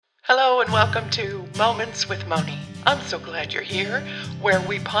Hello and welcome to Moments with Moni. I'm so glad you're here, where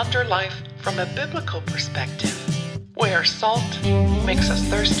we ponder life from a biblical perspective, where salt makes us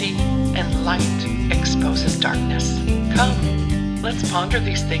thirsty and light exposes darkness. Come, let's ponder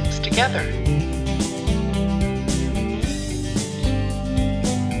these things together.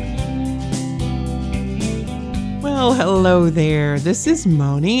 Well, hello there. This is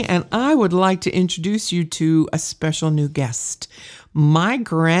Moni, and I would like to introduce you to a special new guest. My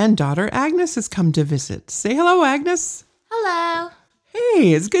granddaughter, Agnes, has come to visit. Say hello, Agnes. Hello.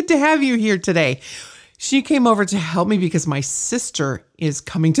 Hey, it's good to have you here today. She came over to help me because my sister is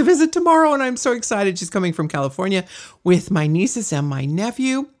coming to visit tomorrow, and I'm so excited. She's coming from California with my nieces and my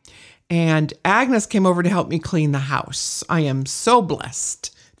nephew. And Agnes came over to help me clean the house. I am so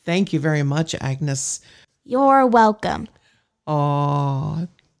blessed. Thank you very much, Agnes. You're welcome. Oh,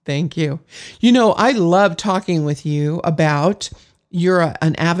 thank you. You know, I love talking with you about you're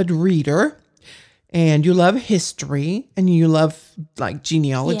an avid reader and you love history and you love like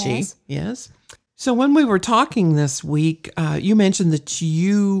genealogy. Yes. So when we were talking this week, you mentioned that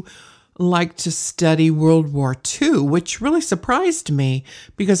you like to study World War II, which really surprised me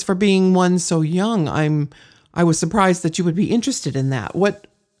because for being one so young, I was surprised that you would be interested in that. What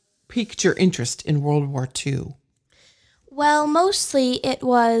piqued your interest in World War II? Well, mostly it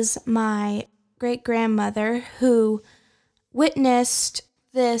was my great-grandmother who witnessed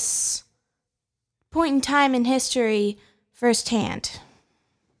this point in time in history firsthand.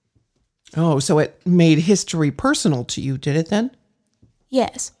 Oh, so it made history personal to you, did it then?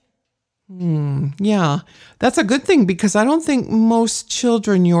 Yes. Yeah, that's a good thing because I don't think most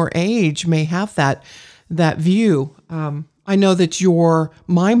children your age may have that view. I know that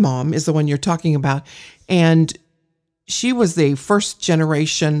my mom is the one you're talking about, and she was the first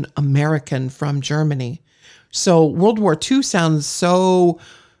generation American from Germany. So World War II sounds so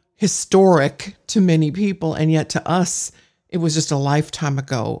historic to many people, and yet to us, it was just a lifetime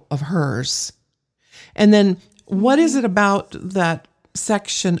ago of hers. And then what is it about that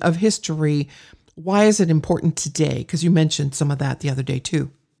section of history? Why is it important today? Because you mentioned some of that the other day too.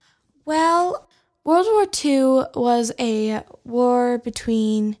 Well, World War II was a war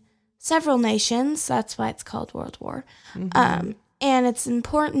between several nations. That's why it's called World War. Mm-hmm. And it's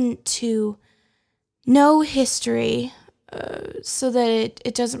important to know history so that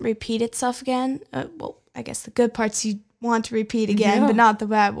it doesn't repeat itself again. Well, I guess the good parts you want to repeat again, but not the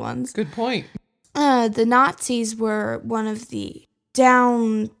bad ones. Good point. The Nazis were one of the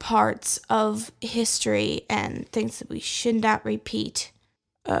down parts of history and things that we should not repeat.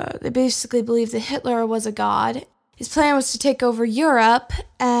 They basically believed that Hitler was a god. His plan was to take over Europe,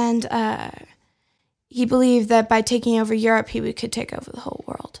 and he believed that by taking over Europe, he could take over the whole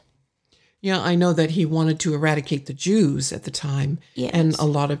world. Yeah, I know that he wanted to eradicate the Jews at the time, yes. And a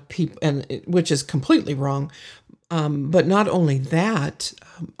lot of people, which is completely wrong. But not only that,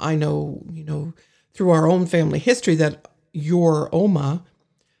 I know, through our own family history that your Oma,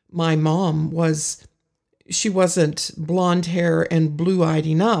 my mom, she wasn't blonde hair and blue-eyed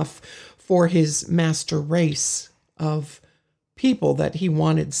enough for his master race of people that he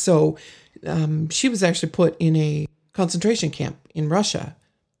wanted. So she was actually put in a concentration camp in Russia.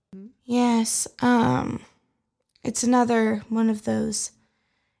 Yes, it's another one of those,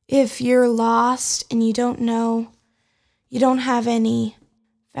 if you're lost and you don't know, you don't have any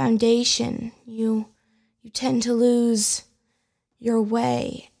foundation, you tend to lose your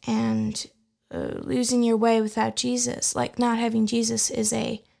way, and losing your way without Jesus, like not having Jesus, is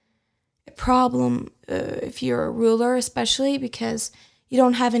a problem if you're a ruler, especially because you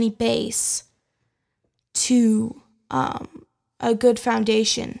don't have any base to a good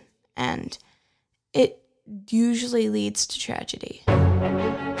foundation, and it usually leads to tragedy.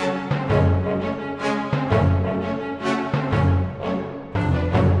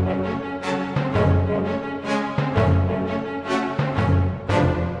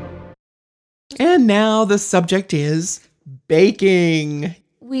 And now the subject is baking.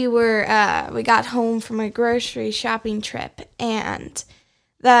 We got home from a grocery shopping trip, and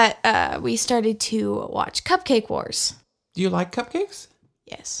that we started to watch Cupcake Wars. Do you like cupcakes?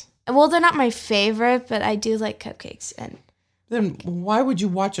 Yes. Well, they're not my favorite, but I do like cupcakes. And then why would you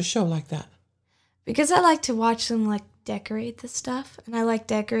watch a show like that? Because I like to watch them decorate the stuff, and I like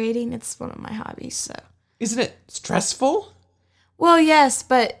decorating. It's one of my hobbies. So. Isn't it stressful? Well, yes,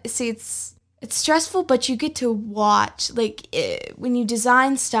 but see, it's stressful, but you get to watch. When you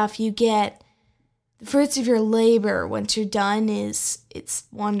design stuff, you get the fruits of your labor. Once you're done, it's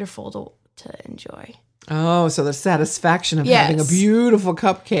wonderful to enjoy. Oh, so the satisfaction of having a beautiful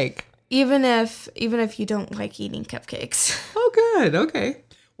cupcake. Even if you don't like eating cupcakes. Oh, good. Okay.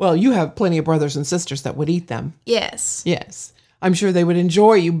 Well, you have plenty of brothers and sisters that would eat them. Yes. Yes. I'm sure they would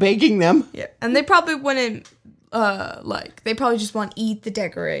enjoy you baking them. Yeah. And they probably wouldn't, they probably just want to eat the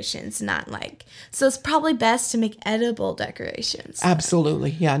decorations, not so it's probably best to make edible decorations.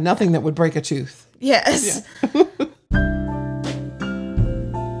 Absolutely. Yeah. Nothing that would break a tooth. Yes. Yeah.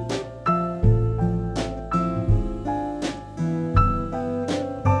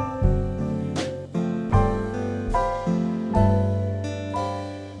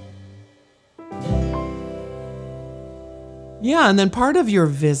 Yeah, and then part of your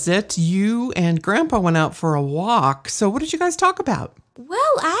visit, you and Grandpa went out for a walk. So what did you guys talk about?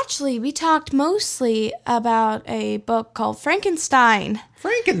 Well, actually, we talked mostly about a book called Frankenstein.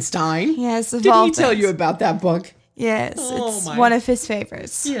 Frankenstein? Yes, Did he tell you about that book? Yes, Oh, it's my. one of his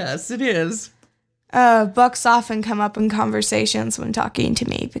favorites. Yes, it is. Books often come up in conversations when talking to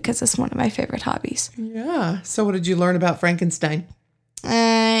me because it's one of my favorite hobbies. Yeah. So what did you learn about Frankenstein?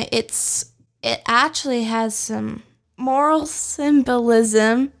 It actually has some moral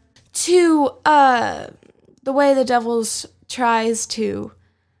symbolism to the way the devil tries to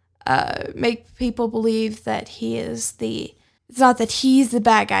make people believe that it's not that he's the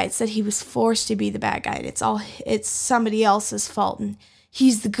bad guy, it's that he was forced to be the bad guy. It's somebody else's fault and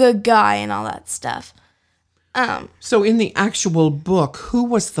he's the good guy and all that stuff. So in the actual book, who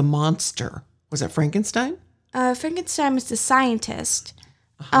was the monster? Was it Frankenstein? Frankenstein was the scientist.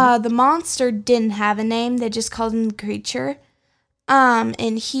 The monster didn't have a name. They just called him the creature.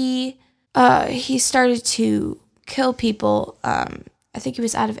 And he started to kill people. I think he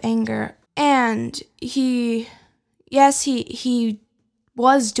was out of anger. And he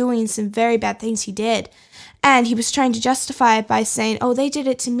was doing some very bad things he did. And he was trying to justify it by saying, oh, they did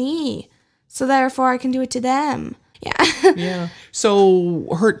it to me, so therefore I can do it to them. Yeah. Yeah. So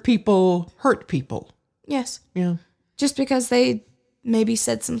hurt people hurt people. Yes. Yeah. Just because they maybe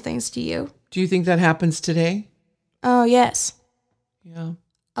said some things to you. Do you think that happens today? Oh, yes. Yeah.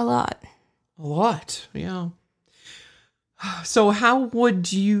 A lot. A lot. Yeah. So how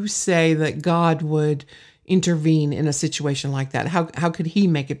would you say that God would intervene in a situation like that? How could he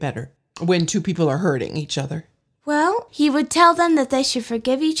make it better when two people are hurting each other? Well, he would tell them that they should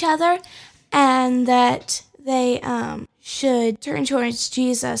forgive each other and that they should turn towards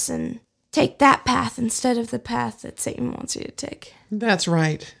Jesus and take that path instead of the path that Satan wants you to take. That's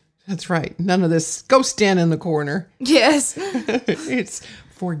right. That's right. None of this go stand in the corner. Yes. It's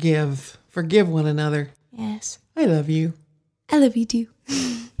forgive. Forgive one another. Yes. I love you. I love you too.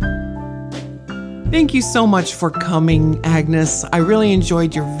 Thank you so much for coming, Agnes. I really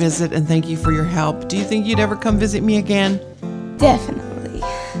enjoyed your visit and thank you for your help. Do you think you'd ever come visit me again? Definitely.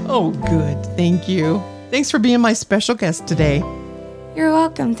 Oh, good. Thank you. Thanks for being my special guest today. You're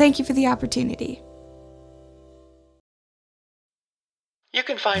welcome. Thank you for the opportunity. You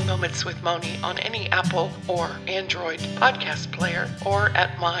can find Moments with Moni on any Apple or Android podcast player or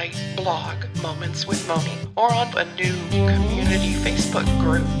at my blog, Moments with Moni, or on a new community Facebook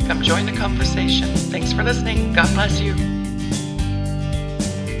group. Come join the conversation. Thanks for listening. God bless you.